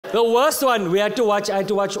The worst one, I had to watch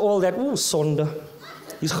all that. Ooh, Sonda.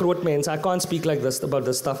 These groot mens. I can't speak like this about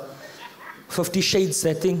this stuff. 50 Shades,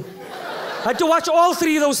 that thing. I had to watch all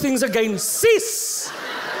 3 of those things again. Sis!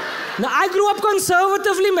 Now, I grew up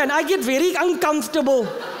conservatively, man. I get very uncomfortable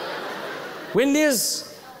when there's...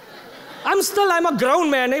 I'm a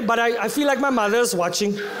grown man, but I feel like my mother's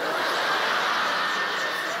watching.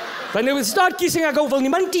 When they would start kissing, I go, "Wil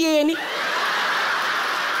niemand tie nie?"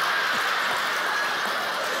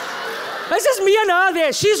 It's just me and her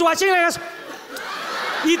there. She's watching like us,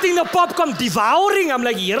 eating the popcorn, devouring. I'm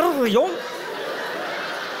like, "Here, jong.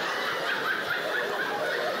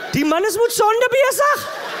 Die man is moet sonde besig."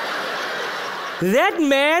 That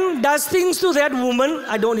man does things to that woman.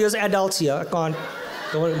 I don't use adults here. I can't.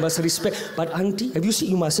 Must respect. But auntie, have you seen?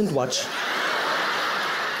 You mustn't watch.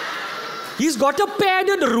 He's got a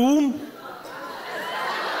padded room.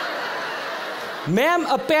 Ma'am,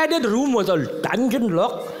 a padded room with a dungeon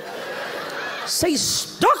lock. Sy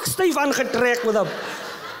stok styf aangetrek with a...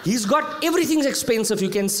 He's got... Everything's expensive, you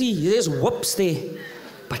can see. There's whoops there.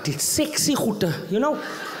 But it's sexy goede, you know.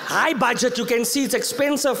 High budget, you can see it's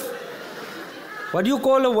expensive. What do you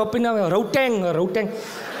call a whoop in a... Rotang.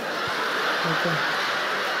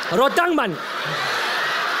 Rotang, man.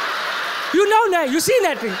 You know that, you seen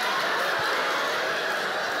that thing.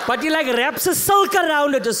 But he like wraps a silk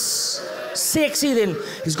around it, just sexy then.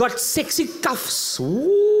 He's got sexy cuffs.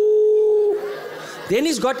 Ooh. Then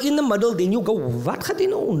he's got in the middle, then you go, what gaat he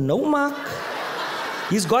know? No, Mark.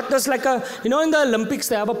 He's got this like a, you know in the Olympics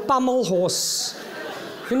they have a pommel horse.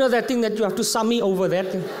 You know that thing that you have to summy over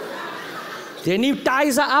that thing. Then he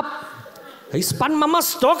ties her up. He span mama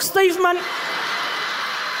stok styf, man.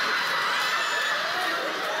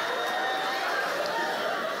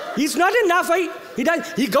 He's not enough, eh?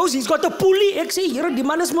 He goes, he's got a pulley. Ek sê, here, die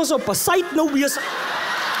man is mos op 'n site nou besig.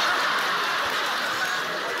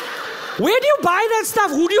 Where do you buy that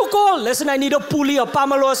stuff? Who do you call? Listen, I need a pulley, a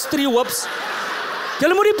pommel, 3 whoops.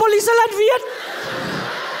 Julle moet die polisie laat weet.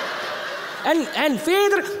 En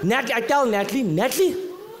verder, I tell Natalie,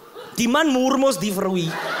 die man moer mos die vrou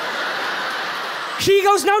hier. She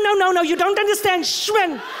goes, no, you don't understand,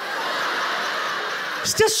 Shwen.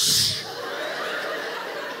 It's just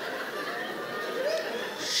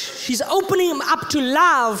she's opening him up to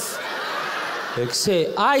love. Like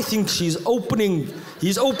say, I think he's opening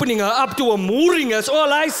her up to a mooring. That's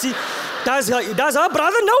all I see. Does her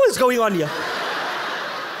brother know what's going on here?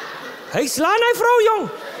 Hy slaan hy vrou, jong.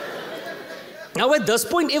 Now at this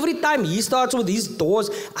point, every time he starts with these doors,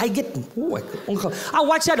 I get, I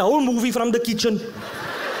watch that whole movie from the kitchen.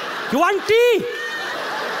 You want tea?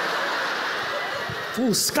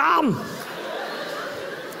 Ooh, scam.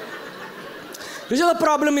 You see the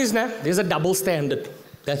problem is, there's a double standard.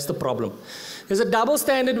 That's the problem. There's a double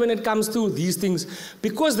standard when it comes to these things.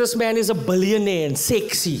 Because this man is a billionaire and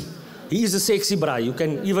sexy. He is a sexy bra. You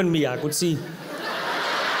can, even me, I could see.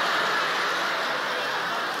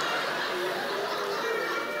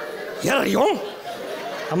 Yeah, jong.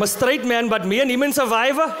 I'm a straight man, but me and him in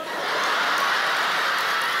Survivor.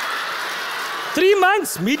 3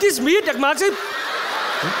 months. Meat is meat. Ek maak sy...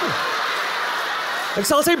 Ek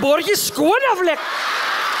sal sy boortjies skoon aflek.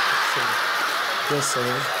 Yes, sir.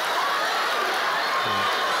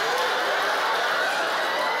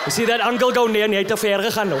 You see that uncle go near and hy het te ver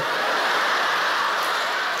gegaan nou.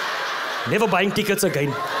 Never buying tickets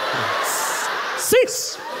again.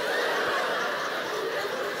 Sis.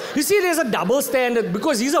 You see, there's a double standard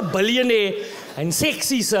because he's a billionaire and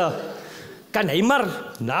sexy, sir. Kan hy maar,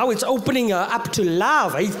 now it's opening her up to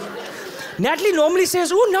love. Natalie normally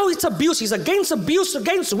says, oh no, it's abuse. He's against abuse,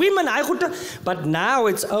 against women. But now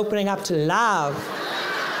it's opening up to love.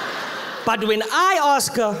 But when I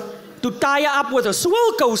ask her to tie her up with a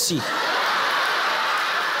swill cozy,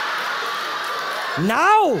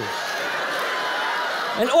 now,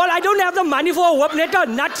 and all, I don't have the money for a whip, net a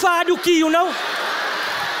nut vadukie, you know.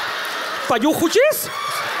 Van jou goedjes?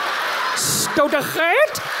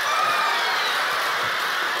 Stoutigheid?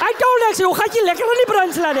 Hy told ek sê, hoe gaat jy lekker aan die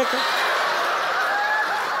brand slaan, ek?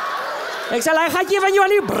 Ek sê, hy gaat jy van jou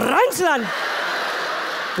aan die brand slaan.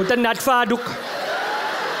 Met een nat vaardoek.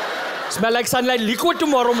 Smell like sunlight liquid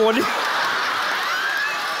tomorrow morning.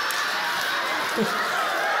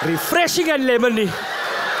 Refreshing and lemony.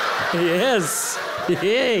 Yes.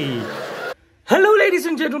 Hey. Hello, ladies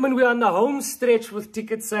and gentlemen. We are on the home stretch with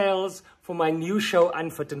ticket sales for my new show,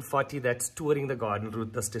 Unfit and 40, that's touring the Garden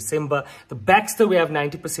Route this December. The Baxter, we have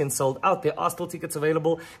 90% sold out. There are still tickets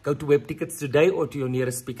available. Go to Web Tickets today or to your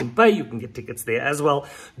nearest Pick and Pay. You can get tickets there as well.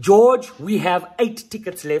 George, we have 8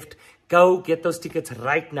 tickets left. Go get those tickets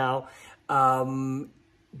right now.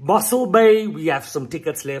 Mossel Bay, we have some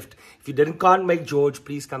tickets left. If you can't make George,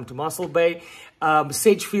 please come to Mossel Bay.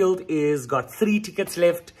 Sedgefield is got 3 tickets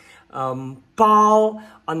left. Paarl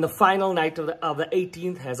on the final night of the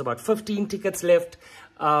 18th has about 15 tickets left.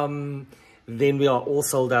 Then we are all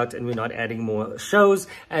sold out and we're not adding more shows.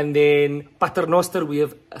 And then Paternoster, we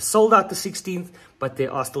have sold out the 16th, but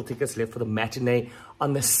there are still tickets left for the matinee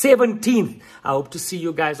on the 17th. I hope to see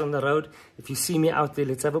you guys on the road. If you see me out there,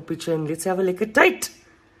 let's have a picture and let's have a lekker date.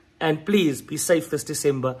 And please be safe this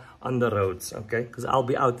December on the roads, okay? Because I'll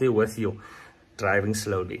be out there with you, driving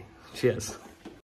slowly. Cheers.